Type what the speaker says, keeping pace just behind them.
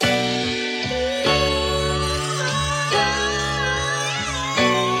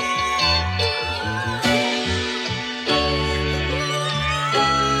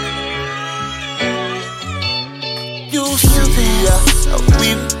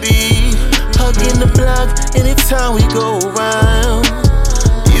time we go around.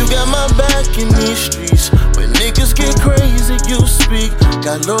 You got my back in these streets. When niggas get crazy, you speak.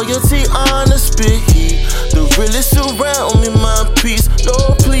 Got loyalty, honesty. The realest around me, my peace.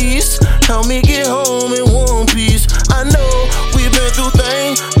 Lord, please help me get home in one piece. I know we've been through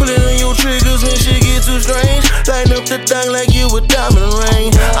things. Put it on your triggers when shit get too strange. Light up the thing like you a diamond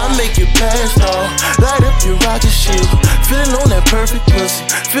ring. I make it pass off. Light up your rocket ship. Feeling on that perfect pussy.